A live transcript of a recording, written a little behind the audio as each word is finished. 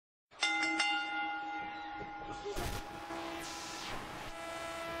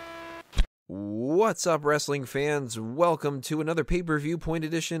What's up, wrestling fans? Welcome to another Pay-Per-Viewpoint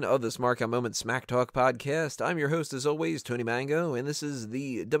edition of the Smark Moment Smack Talk podcast. I'm your host, as always, Tony Mango, and this is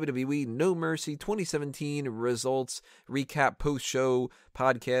the WWE No Mercy 2017 results recap post-show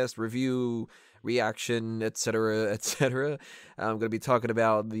podcast review reaction, etc., etc. I'm going to be talking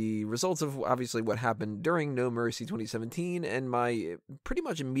about the results of, obviously, what happened during No Mercy 2017 and my pretty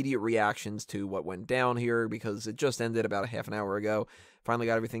much immediate reactions to what went down here because it just ended about a half an hour ago. Finally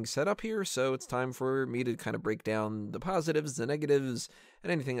got everything set up here, so it's time for me to kind of break down the positives, the negatives,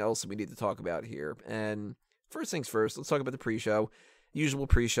 and anything else that we need to talk about here. And first things first, let's talk about the pre-show. Usual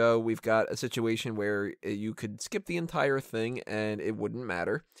pre-show, we've got a situation where you could skip the entire thing and it wouldn't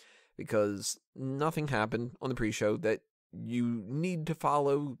matter because nothing happened on the pre-show that you need to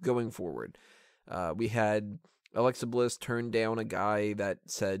follow going forward. We had Alexa Bliss turn down a guy that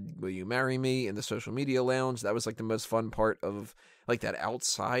said, "Will you marry me?" in the social media lounge. That was like the most fun part of like that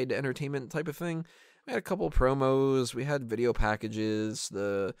outside entertainment type of thing. We had a couple promos, we had video packages,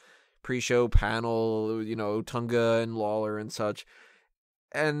 the pre-show panel, Tunga and Lawler and such.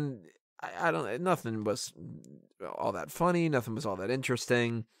 And I don't, nothing was all that funny, nothing was all that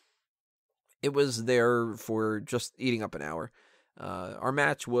interesting. It was there for just eating up an hour. Our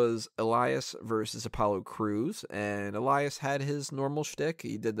match was Elias versus Apollo Crews, and Elias had his normal shtick.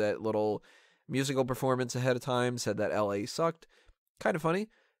 He did that little musical performance ahead of time, said that LA sucked. Kind of funny.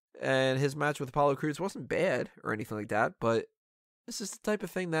 And his match with Apollo Crews wasn't bad or anything like that, but this is the type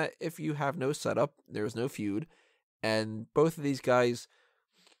of thing that if you have no setup, there's no feud, and both of these guys,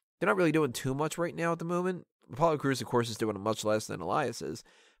 they're not really doing too much right now at the moment. Apollo Crews, of course, is doing much less than Elias is,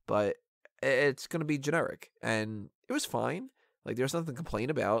 but it's going to be generic, and it was fine. Like, there's nothing to complain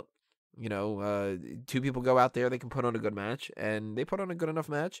about. Two people go out there, they can put on a good match, and they put on a good enough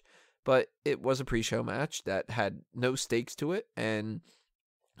match, but it was a pre-show match that had no stakes to it, and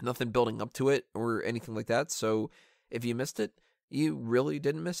nothing building up to it, or anything like that, so if you missed it, you really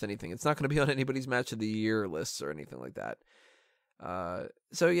didn't miss anything. It's not going to be on anybody's Match of the Year lists or anything like that.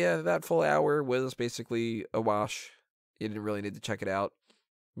 So yeah, that full hour was basically a wash. You didn't really need to check it out.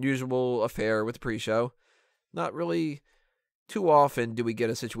 Usual affair with the pre-show. Not really too often do we get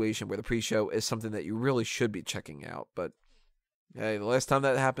a situation where the pre-show is something that you really should be checking out, but hey, the last time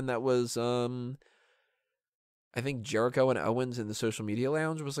that happened, that was, I think Jericho and Owens in the social media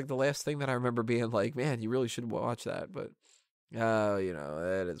lounge was like the last thing that I remember being like, man, you really should watch that, but,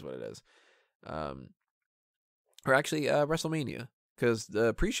 that is what it is. Or actually, WrestleMania, because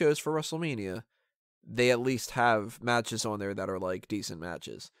the pre-shows for WrestleMania, they at least have matches on there that are like decent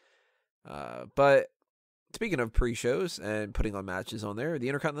matches. But speaking of pre-shows and putting on matches on there, the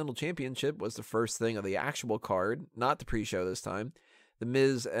Intercontinental Championship was the first thing of the actual card, not the pre-show this time. The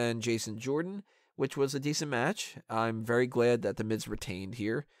Miz and Jason Jordan, which was a decent match. I'm very glad that the Miz retained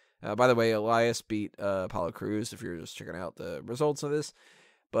here. By the way, Elias beat Apollo Crews, if you're just checking out the results of this.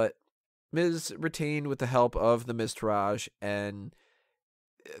 But Miz retained with the help of the Miztourage, and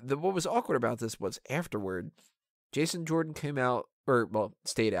what was awkward about this was afterward, Jason Jordan came out,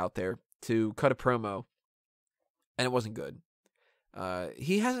 stayed out there to cut a promo, and it wasn't good.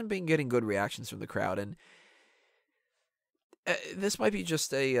 He hasn't been getting good reactions from the crowd, and this might be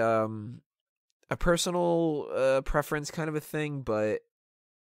just a personal preference kind of a thing, but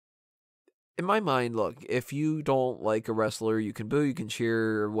in my mind, look, if you don't like a wrestler, you can boo, you can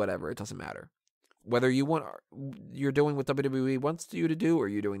cheer, or whatever, it doesn't matter. Whether you're doing what WWE wants you to do, or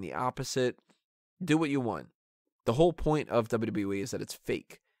you're doing the opposite, do what you want. The whole point of WWE is that it's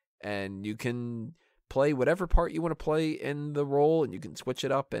fake, and you can play whatever part you want to play in the role, and you can switch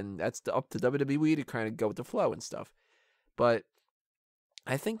it up, and that's up to WWE to kind of go with the flow and stuff. But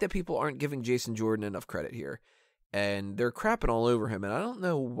I think that people aren't giving Jason Jordan enough credit here, and they're crapping all over him, and I don't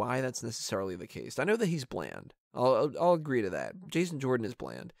know why that's necessarily the case. I know that he's bland. I'll agree to that. Jason Jordan is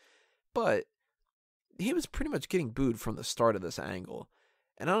bland, but he was pretty much getting booed from the start of this angle,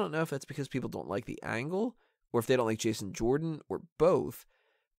 and I don't know if that's because people don't like the angle, or if they don't like Jason Jordan, or both.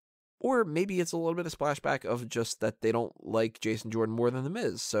 Or maybe it's a little bit of splashback of just that they don't like Jason Jordan more than The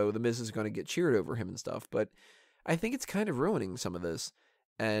Miz, so The Miz is going to get cheered over him and stuff. But I think it's kind of ruining some of this.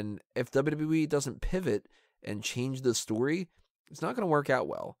 And if WWE doesn't pivot and change the story, it's not going to work out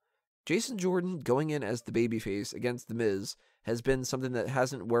well. Jason Jordan going in as the babyface against The Miz has been something that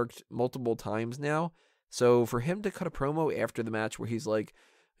hasn't worked multiple times now. So for him to cut a promo after the match where he's like,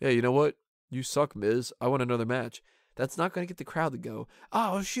 "Hey, you know what? You suck, Miz. I want another match." That's not going to get the crowd to go,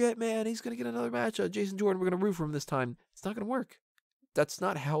 "Oh, shit, man, he's going to get another match. Jason Jordan, we're going to root for him this time." It's not going to work. That's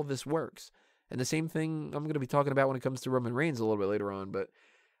not how this works. And the same thing I'm going to be talking about when it comes to Roman Reigns a little bit later on, but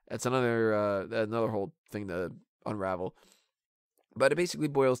that's another whole thing to unravel. But it basically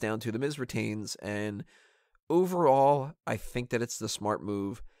boils down to The Miz retains, and overall, I think that it's the smart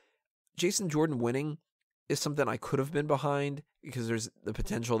move. Jason Jordan winning is something I could have been behind because there's the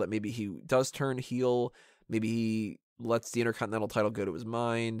potential that maybe he does turn heel, maybe he lets the Intercontinental title go to his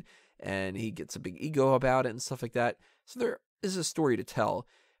mind, and he gets a big ego about it and stuff like that. So there is a story to tell,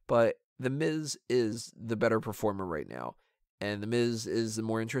 but The Miz is the better performer right now, and The Miz is the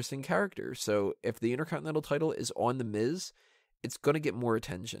more interesting character. So if the Intercontinental title is on The Miz, it's going to get more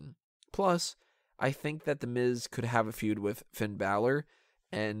attention. Plus, I think that The Miz could have a feud with Finn Balor,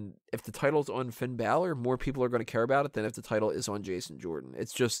 and if the title's on Finn Balor, more people are going to care about it than if the title is on Jason Jordan.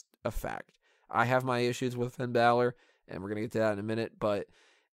 It's just a fact. I have my issues with Finn Balor, and we're going to get to that in a minute, but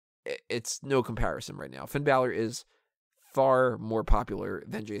it's no comparison right now. Finn Balor is far more popular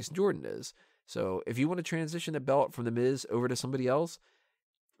than Jason Jordan is. So if you want to transition the belt from The Miz over to somebody else,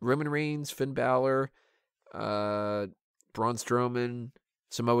 Roman Reigns, Finn Balor, Braun Strowman,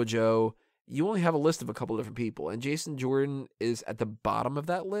 Samoa Joe, you only have a list of a couple different people, and Jason Jordan is at the bottom of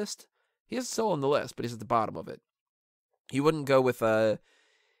that list. He is still on the list, but he's at the bottom of it. You wouldn't go with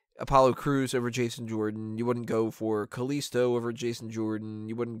Apollo Crews over Jason Jordan. You wouldn't go for Kalisto over Jason Jordan.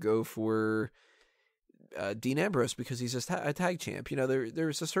 You wouldn't go for Dean Ambrose because he's a tag champ. You know,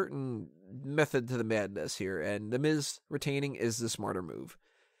 there's a certain method to the madness here, and The Miz retaining is the smarter move.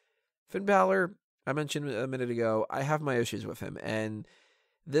 Finn Balor, I mentioned a minute ago, I have my issues with him, and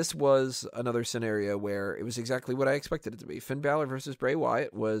this was another scenario where it was exactly what I expected it to be. Finn Balor versus Bray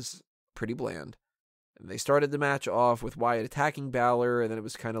Wyatt was pretty bland. And they started the match off with Wyatt attacking Balor, and then it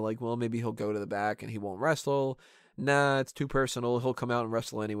was kind of like, well, maybe he'll go to the back and he won't wrestle. Nah, it's too personal. He'll come out and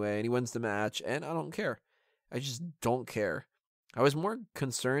wrestle anyway, and he wins the match, and I don't care. I just don't care. I was more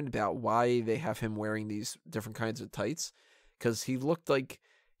concerned about why they have him wearing these different kinds of tights, because he looked like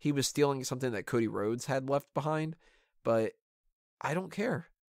he was stealing something that Cody Rhodes had left behind, but I don't care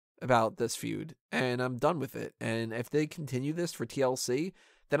about this feud, and I'm done with it. And if they continue this for TLC,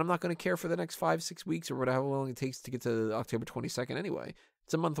 then I'm not going to care for the next 5-6 weeks or whatever long it takes to get to October 22nd anyway.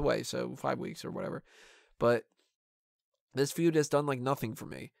 It's a month away, so 5 weeks or whatever. But this feud has done like nothing for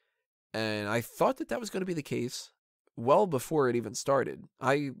me, and I thought that was going to be the case well before it even started.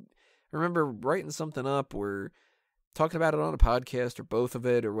 I remember writing something up or talking about it on a podcast or both of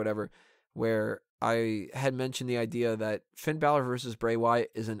it or whatever, where I had mentioned the idea that Finn Balor versus Bray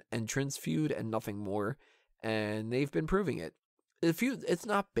Wyatt is an entrance feud and nothing more, and they've been proving it. The feud, it's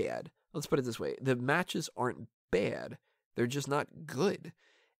not bad. Let's put it this way. The matches aren't bad. They're just not good.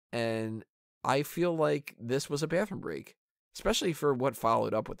 And I feel like this was a bathroom break, especially for what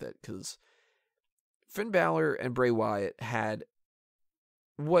followed up with it, because Finn Balor and Bray Wyatt had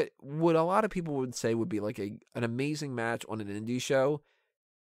what a lot of people would say would be like an amazing match on an indie show,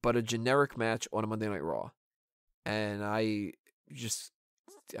 but a generic match on a Monday Night Raw. And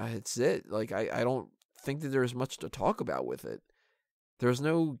it's it. Like, I don't think that there's much to talk about with it. There's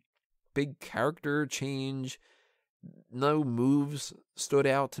no big character change. No moves stood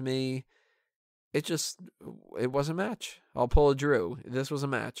out to me. It was a match. I'll pull a Drew. This was a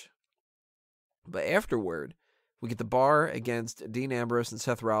match. But afterward, we get the Bar against Dean Ambrose and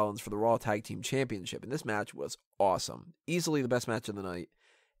Seth Rollins for the Raw Tag Team Championship. And this match was awesome. Easily the best match of the night.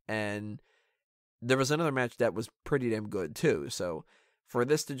 And there was another match that was pretty damn good too. So for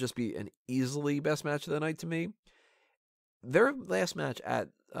this to just be an easily best match of the night to me, their last match at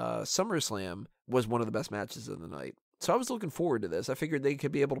SummerSlam was one of the best matches of the night. So I was looking forward to this. I figured they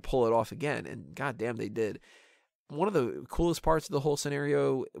could be able to pull it off again, and goddamn, they did. One of the coolest parts of the whole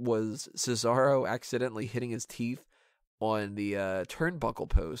scenario was Cesaro accidentally hitting his teeth on the turnbuckle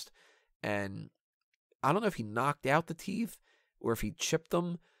post, and I don't know if he knocked out the teeth or if he chipped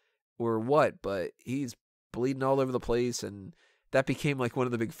them or what, but he's bleeding all over the place, and that became like one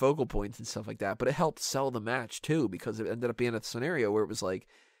of the big focal points and stuff like that. But it helped sell the match too, because it ended up being a scenario where it was like,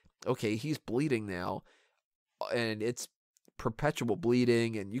 okay, he's bleeding now, and it's perpetual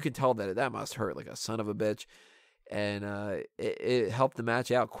bleeding, and you can tell that must hurt like a son of a bitch. And it helped the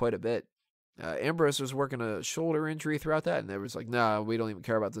match out quite a bit. Ambrose was working a shoulder injury throughout that, and they was like, nah, we don't even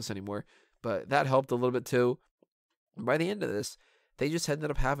care about this anymore. But that helped a little bit too. And by the end of this, they just ended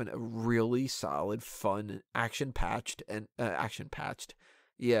up having a really solid, fun, action-packed.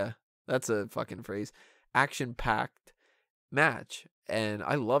 Yeah, that's a fucking phrase. Action-packed match. And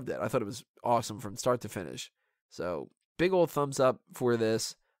I loved it. I thought it was awesome from start to finish. So, big old thumbs up for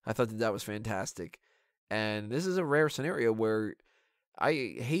this. I thought that was fantastic. And this is a rare scenario where I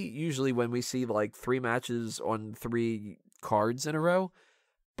hate usually when we see like 3 matches on 3 cards in a row.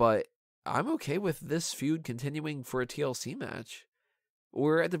 But I'm okay with this feud continuing for a TLC match.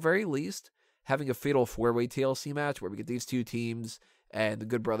 Or at the very least, having a fatal 4-way TLC match where we get these two teams and the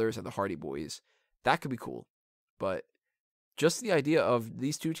Good Brothers and the Hardy Boys. That could be cool. But just the idea of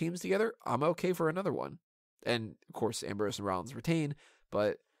these two teams together, I'm okay for another one. And, of course, Ambrose and Rollins retain.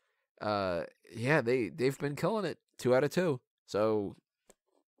 But, yeah, they've been killing it. 2 out of 2. So,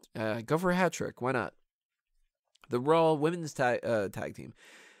 go for a hat trick. Why not? The Raw Women's Tag Team.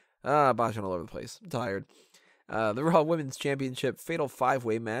 Botching all over the place. I'm tired. The Raw Women's Championship Fatal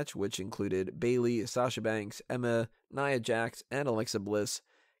 5-Way match, which included Bayley, Sasha Banks, Emma, Nia Jax, and Alexa Bliss,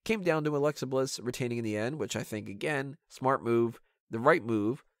 came down to Alexa Bliss retaining in the end, which I think, again, smart move, the right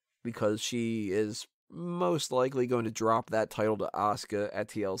move, because she is most likely going to drop that title to Asuka at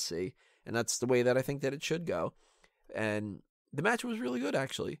TLC, and that's the way that I think that it should go. And the match was really good,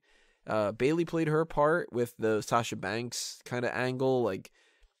 actually. Bayley played her part with the Sasha Banks kind of angle, like,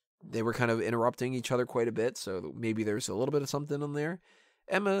 they were kind of interrupting each other quite a bit, so maybe there's a little bit of something in there.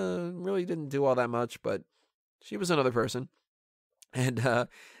 Emma really didn't do all that much, but she was another person. And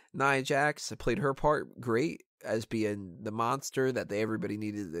Nia Jax played her part great as being the monster that everybody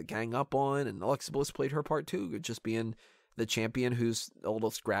needed to gang up on, and Alexa Bliss played her part too, just being the champion who's a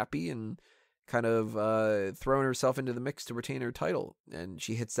little scrappy and kind of throwing herself into the mix to retain her title. And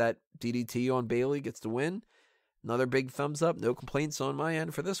she hits that DDT on Bayley, gets the win. Another big thumbs up, no complaints on my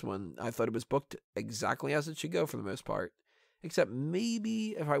end for this one. I thought it was booked exactly as it should go for the most part. Except maybe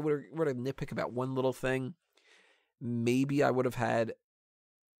if I were to nitpick about one little thing, maybe I would have had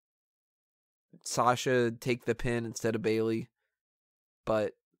Sasha take the pin instead of Bayley.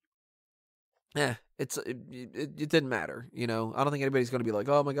 But, it didn't matter, you know. I don't think anybody's going to be like,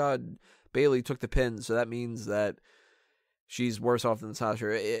 oh my god, Bayley took the pin, so that means that she's worse off than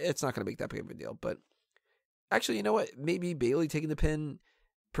Sasha. It's not going to make that big of a deal, but actually, you know what? Maybe Bayley taking the pin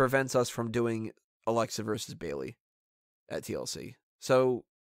prevents us from doing Alexa versus Bayley at TLC. So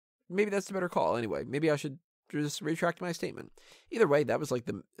maybe that's the better call. Anyway, maybe I should just retract my statement. Either way, that was like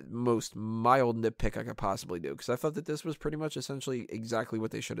the most mild nitpick I could possibly do, because I thought that this was pretty much essentially exactly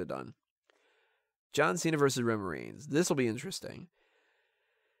what they should have done. John Cena versus Roman Reigns. This will be interesting.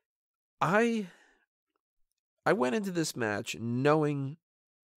 I went into this match knowing,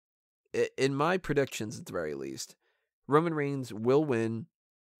 in my predictions at the very least, Roman Reigns will win,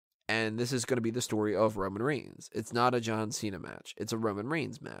 and this is going to be the story of Roman Reigns. It's not a John Cena match. It's a Roman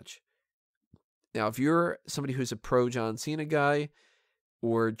Reigns match. Now, if you're somebody who's a pro-John Cena guy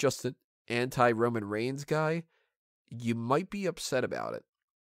or just an anti-Roman Reigns guy, you might be upset about it.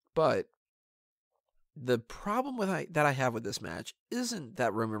 But the problem that I have with this match isn't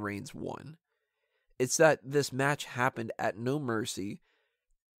that Roman Reigns won. It's that this match happened at No Mercy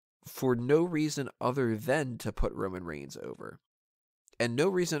for no reason other than to put Roman Reigns over. And no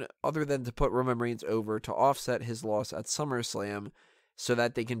reason other than to put Roman Reigns over to offset his loss at SummerSlam so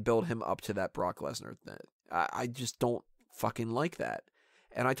that they can build him up to that Brock Lesnar thing. I just don't fucking like that.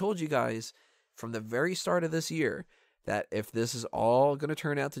 And I told you guys from the very start of this year that if this is all going to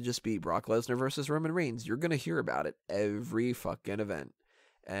turn out to just be Brock Lesnar versus Roman Reigns, you're going to hear about it every fucking event.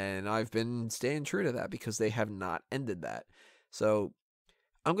 And I've been staying true to that because they have not ended that. So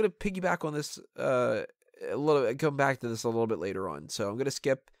I'm going to piggyback on this come back to this a little bit later on. So I'm going to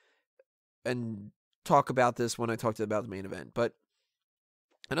skip and talk about this when I talk about the main event. But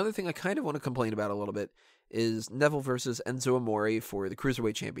another thing I kind of want to complain about a little bit is Neville versus Enzo Amore for the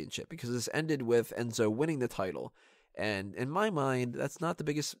Cruiserweight Championship, because this ended with Enzo winning the title. And in my mind, that's not the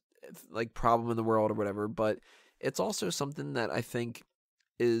biggest problem in the world or whatever, but it's also something that I think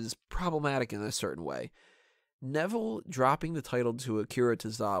is problematic in a certain way. Neville dropping the title to Akira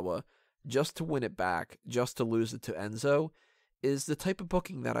Tozawa just to win it back, just to lose it to Enzo, is the type of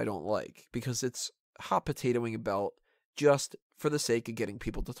booking that I don't like, because it's hot potatoing a belt just for the sake of getting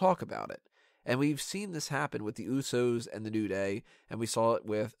people to talk about it. And we've seen this happen with the Usos and the New Day, and we saw it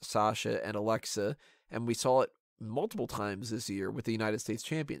with Sasha and Alexa, and we saw it multiple times this year with the United States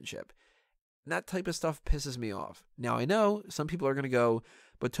Championship. And that type of stuff pisses me off. Now, I know some people are going to go,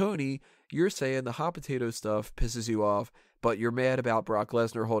 but Tony, you're saying the hot potato stuff pisses you off, but you're mad about Brock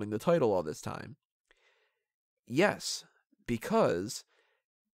Lesnar holding the title all this time. Yes, because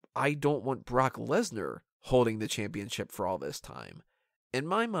I don't want Brock Lesnar holding the championship for all this time. In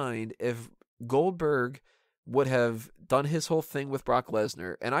my mind, if Goldberg would have done his whole thing with Brock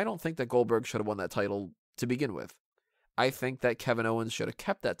Lesnar, and I don't think that Goldberg should have won that title to begin with. I think that Kevin Owens should have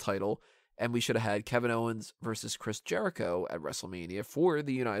kept that title, and we should have had Kevin Owens versus Chris Jericho at WrestleMania for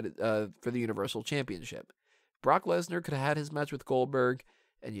the Universal Championship. Brock Lesnar could have had his match with Goldberg,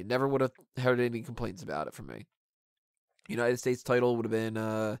 and you never would have heard any complaints about it from me. United States title would have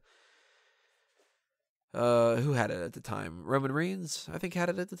been who had it at the time? Roman Reigns, I think, had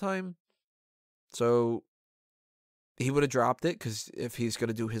it at the time. So he would have dropped it, because if he's going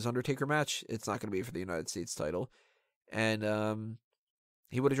to do his Undertaker match, it's not going to be for the United States title. And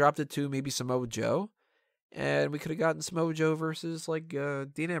he would have dropped it to maybe Samoa Joe, and we could have gotten Samoa Joe versus like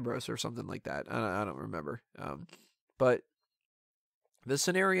Dean Ambrose or something like that. I don't remember. But the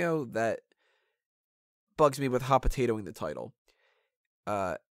scenario that bugs me with hot potatoing the title,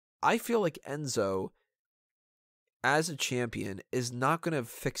 I feel like Enzo, as a champion, is not going to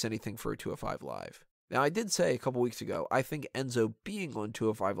fix anything for a 205 Live. Now, I did say a couple weeks ago, I think Enzo being on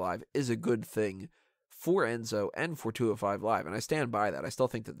 205 Live is a good thing for Enzo and for 205 Live, and I stand by that. I still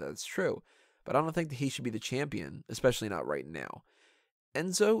think that that's true, but I don't think that he should be the champion, especially not right now.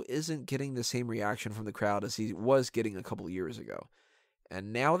 Enzo isn't getting the same reaction from the crowd as he was getting a couple years ago,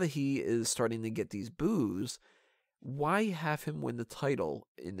 and now that he is starting to get these boos, why have him win the title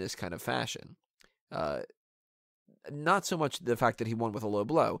in this kind of fashion? Not so much the fact that he won with a low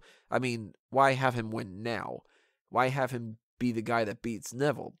blow. I mean, why have him win now? Why have him be the guy that beats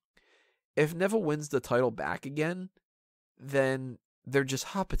Neville? If Neville wins the title back again, then they're just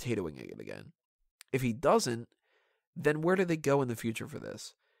hot potatoing it again. If he doesn't, then where do they go in the future for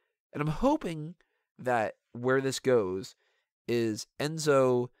this? And I'm hoping that where this goes is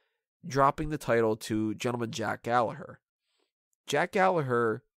Enzo dropping the title to gentleman Jack Gallagher. Jack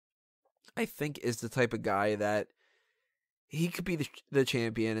Gallagher, I think, is the type of guy that he could be the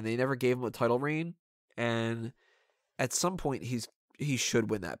champion, and they never gave him a title reign, and at some point he should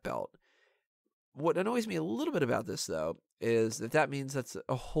win that belt. What annoys me a little bit about this, though, is that means that's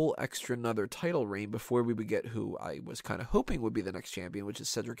a whole extra another title reign before we would get who I was kind of hoping would be the next champion, which is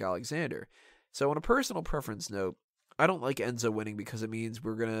Cedric Alexander. So on a personal preference note, I don't like Enzo winning, because it means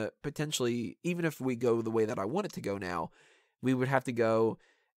we're going to potentially, even if we go the way that I want it to go now, we would have to go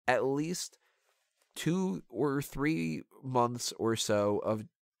at least 2 or 3 months or so of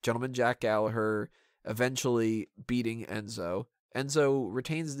gentleman Jack Gallagher eventually beating Enzo. Enzo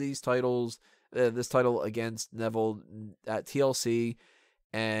retains these titles, this title against Neville at TLC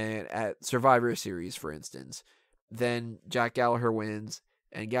and at Survivor Series, for instance. Then Jack Gallagher wins,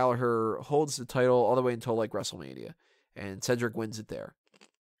 and Gallagher holds the title all the way until like WrestleMania, and Cedric wins it there.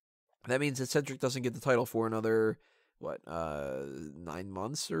 That means that Cedric doesn't get the title for another 9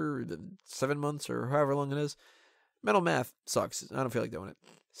 months or 7 months or however long it is. Mental math sucks. I don't feel like doing it.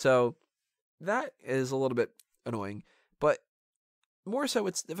 So that is a little bit annoying, but more so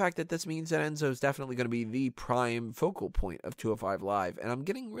it's the fact that this means that Enzo is definitely going to be the prime focal point of 205 Live, and I'm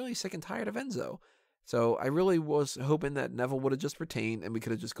getting really sick and tired of Enzo. So I really was hoping that Neville would have just retained, and we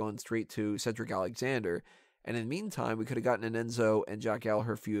could have just gone straight to Cedric Alexander, and in the meantime, we could have gotten an Enzo and Jack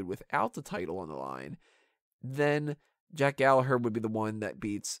Gallagher feud without the title on the line. Then Jack Gallagher would be the one that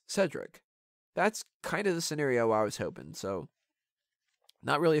beats Cedric. That's kind of the scenario I was hoping. So,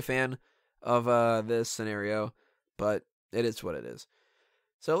 not really a fan of this scenario, but it is what it is.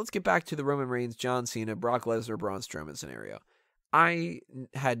 So let's get back to the Roman Reigns, John Cena, Brock Lesnar, Braun Strowman scenario. I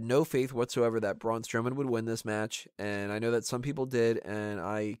had no faith whatsoever that Braun Strowman would win this match, and I know that some people did, and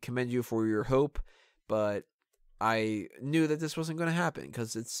I commend you for your hope, but I knew that this wasn't going to happen,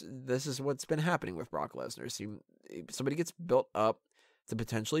 because this is what's been happening with Brock Lesnar. Somebody gets built up to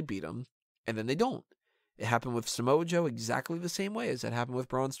potentially beat him, and then they don't. It happened with Samoa Joe exactly the same way as it happened with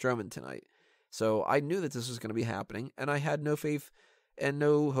Braun Strowman tonight. So I knew that this was going to be happening, and I had no faith and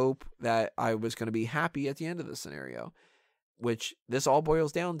no hope that I was going to be happy at the end of this scenario, which this all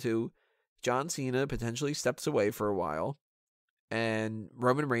boils down to. John Cena potentially steps away for a while, and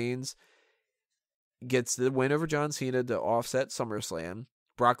Roman Reigns gets the win over John Cena to offset SummerSlam.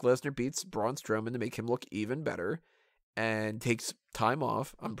 Brock Lesnar beats Braun Strowman to make him look even better and takes time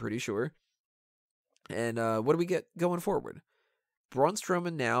off, I'm pretty sure. And what do we get going forward? Braun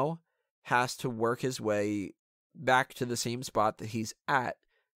Strowman now has to work his way back to the same spot that he's at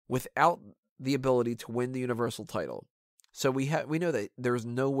without the ability to win the Universal title. So we know that there's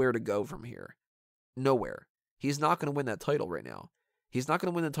nowhere to go from here. Nowhere. He's not going to win that title right now. He's not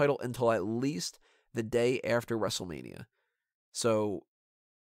going to win the title until at least the day after WrestleMania. So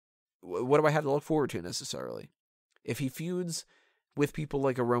what do I have to look forward to necessarily? If he feuds with people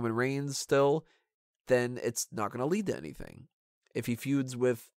like a Roman Reigns still, then it's not going to lead to anything. If he feuds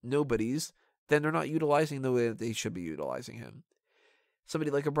with nobodies, then they're not utilizing the way that they should be utilizing him.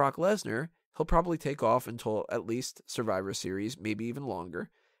 Somebody like a Brock Lesnar, he'll probably take off until at least Survivor Series, maybe even longer.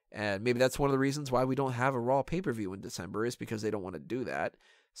 And maybe that's one of the reasons why we don't have a Raw pay-per-view in December, is because they don't want to do that.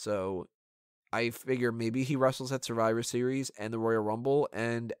 So I figure maybe he wrestles at Survivor Series and the Royal Rumble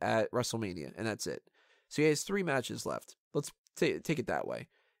and at WrestleMania, and that's it. So he has 3 matches left. Let's take it that way.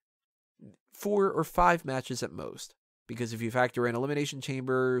 4 or 5 matches at most. Because if you factor in Elimination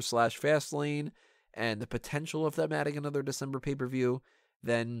Chamber / Fastlane and the potential of them adding another December pay-per-view,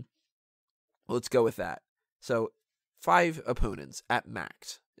 then let's go with that. So 5 opponents at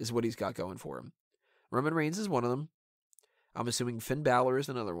max is what he's got going for him. Roman Reigns is one of them. I'm assuming Finn Balor is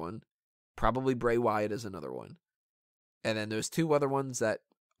another one. Probably Bray Wyatt is another one. And then there's 2 other ones that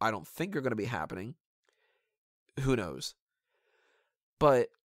I don't think are going to be happening. Who knows? But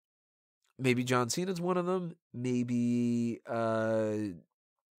maybe John Cena's one of them. Maybe, who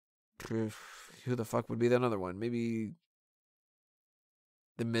the fuck would be that other one? Maybe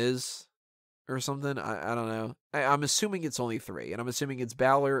The Miz or something? I don't know. I'm assuming it's only 3. And I'm assuming it's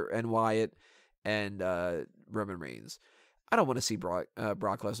Balor and Wyatt and Roman Reigns. I don't want to see Brock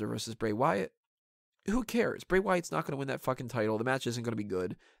Lesnar versus Bray Wyatt. Who cares? Bray Wyatt's not going to win that fucking title. The match isn't going to be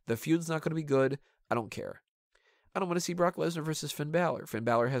good. The feud's not going to be good. I don't care. I don't want to see Brock Lesnar versus Finn Balor. Finn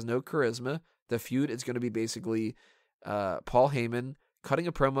Balor has no charisma. The feud is going to be basically Paul Heyman cutting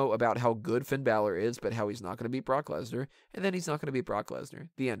a promo about how good Finn Balor is, but how he's not going to beat Brock Lesnar, and then he's not going to beat Brock Lesnar.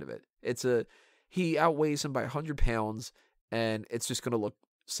 The end of it. He outweighs him by 100 pounds, and it's just going to look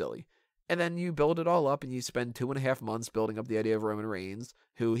silly. And then you build it all up, and you spend 2.5 months building up the idea of Roman Reigns,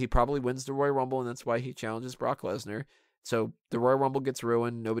 who he probably wins the Royal Rumble, and that's why he challenges Brock Lesnar. So the Royal Rumble gets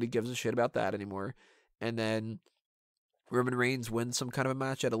ruined. Nobody gives a shit about that anymore. And then Roman Reigns wins some kind of a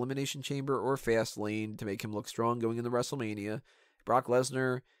match at Elimination Chamber or Fastlane to make him look strong going into WrestleMania. Brock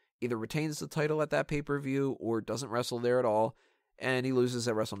Lesnar either retains the title at that pay-per-view or doesn't wrestle there at all, and he loses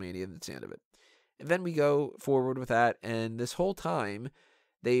at WrestleMania, and that's the end of it. And then we go forward with that, and this whole time,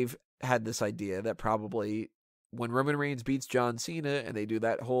 they've had this idea that probably when Roman Reigns beats John Cena and they do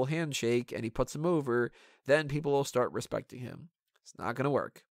that whole handshake and he puts him over, then people will start respecting him. It's not going to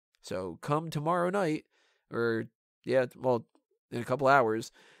work. So come tomorrow night, or in a couple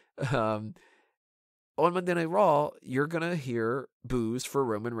hours, on Monday Night Raw, you're going to hear boos for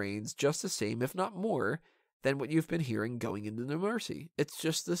Roman Reigns just the same, if not more, than what you've been hearing going into No Mercy. It's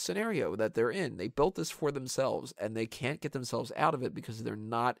just the scenario that they're in. They built this for themselves, and they can't get themselves out of it because they're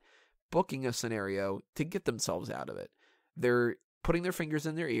not booking a scenario to get themselves out of it. They're putting their fingers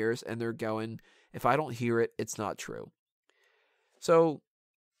in their ears, and they're going, if I don't hear it, it's not true. So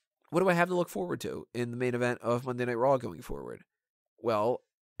what do I have to look forward to in the main event of Monday Night Raw going forward? Well,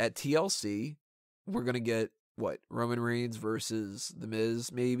 at TLC, we're going to get, Roman Reigns versus The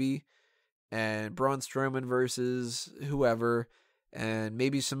Miz, maybe, and Braun Strowman versus whoever, and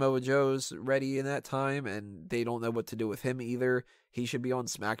maybe Samoa Joe's ready in that time, and they don't know what to do with him either. He should be on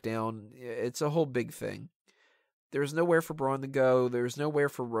SmackDown. It's a whole big thing. There's nowhere for Braun to go. There's nowhere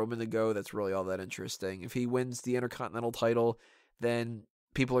for Roman to go that's really all that interesting. If he wins the Intercontinental title, then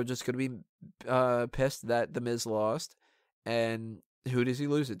people are just going to be pissed that The Miz lost. And who does he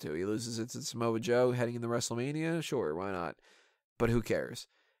lose it to? He loses it to Samoa Joe heading into WrestleMania? Sure, why not? But who cares?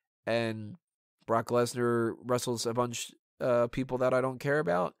 And Brock Lesnar wrestles a bunch of people that I don't care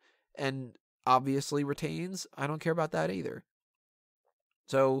about and obviously retains. I don't care about that either.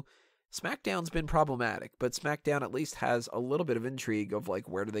 So SmackDown's been problematic, but SmackDown at least has a little bit of intrigue of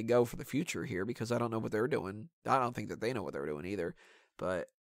where do they go for the future here, because I don't know what they're doing. I don't think that they know what they're doing either. But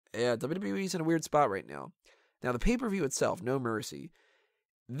yeah, WWE's in a weird spot right now. Now the pay-per-view itself, No Mercy,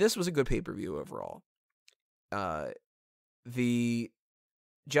 this was a good pay-per-view overall. The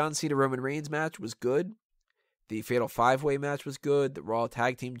John Cena Roman Reigns match was good. The Fatal 5-Way match was good. The Raw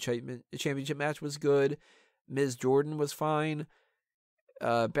Tag Team Championship match was good. Miz Jordan was fine.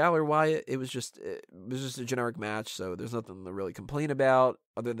 Balor Wyatt, it was just a generic match, so there's nothing to really complain about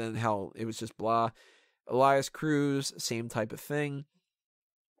other than how it was just blah. Elias Cruz, same type of thing.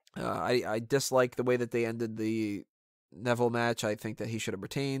 I dislike the way that they ended the Neville match. I think that he should have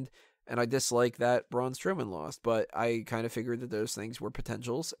retained, and I dislike that Braun Strowman lost, but I kind of figured that those things were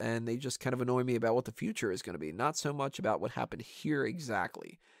potentials, and they just kind of annoy me about what the future is going to be, not so much about what happened here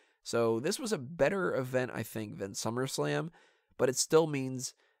exactly. So this was a better event, I think, than SummerSlam, but it still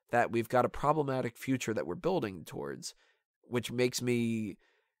means that we've got a problematic future that we're building towards, which makes me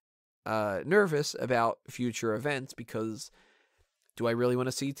nervous about future events, because do I really want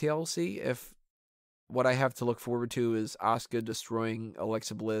to see TLC if what I have to look forward to is Asuka destroying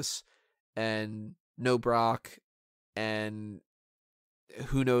Alexa Bliss and no Brock, and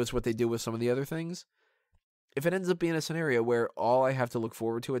who knows what they do with some of the other things? If it ends up being a scenario where all I have to look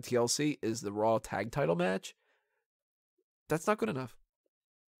forward to at TLC is the Raw tag title match, that's not good enough.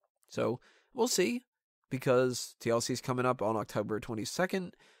 So we'll see, because TLC is coming up on October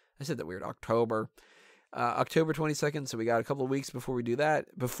 22nd. I said that weird, October 22nd, so we got a couple of weeks before we do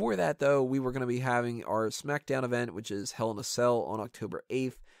that. Before that, though, we were going to be having our SmackDown event, which is Hell in a Cell on October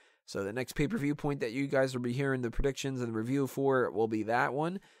 8th. So the next pay-per-view point that you guys will be hearing the predictions and review for will be that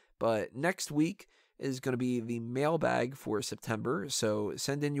one. But next week is going to be the mailbag for September. So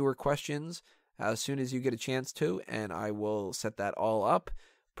send in your questions as soon as you get a chance to, and I will set that all up.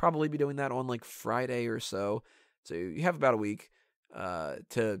 Probably be doing that on like Friday or so. So you have about a week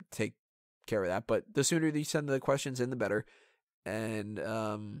to take care of that. But the sooner you send the questions in, the better.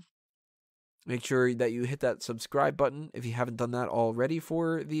 And make sure that you hit that subscribe button if you haven't done that already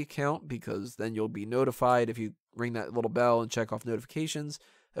for the account, because then you'll be notified if you ring that little bell and check off notifications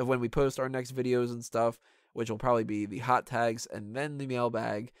of when we post our next videos and stuff, which will probably be the hot tags and then the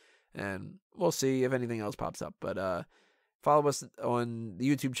mailbag. And we'll see if anything else pops up. But follow us on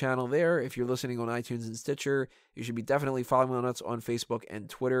the YouTube channel there. If you're listening on iTunes and Stitcher, you should be definitely following us on Facebook and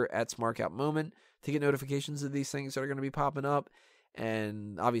Twitter at SmarkOutMoment to get notifications of these things that are going to be popping up.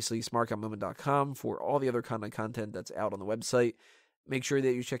 And obviously SmarkOutMoment.com for all the other content that's out on the website. Make sure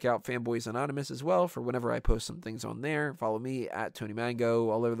that you check out Fanboys Anonymous as well for whenever I post some things on there. Follow me at Tony Mango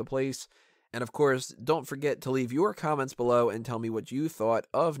all over the place. And of course, don't forget to leave your comments below and tell me what you thought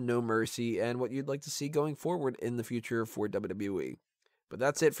of No Mercy and what you'd like to see going forward in the future for WWE. But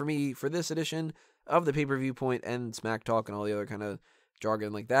that's it for me for this edition of the Pay-Per-View Point and Smack Talk and all the other kind of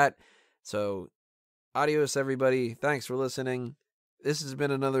jargon like that. So, adios everybody. Thanks for listening. This has been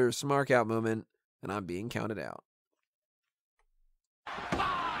another Smark Out moment, and I'm being counted out.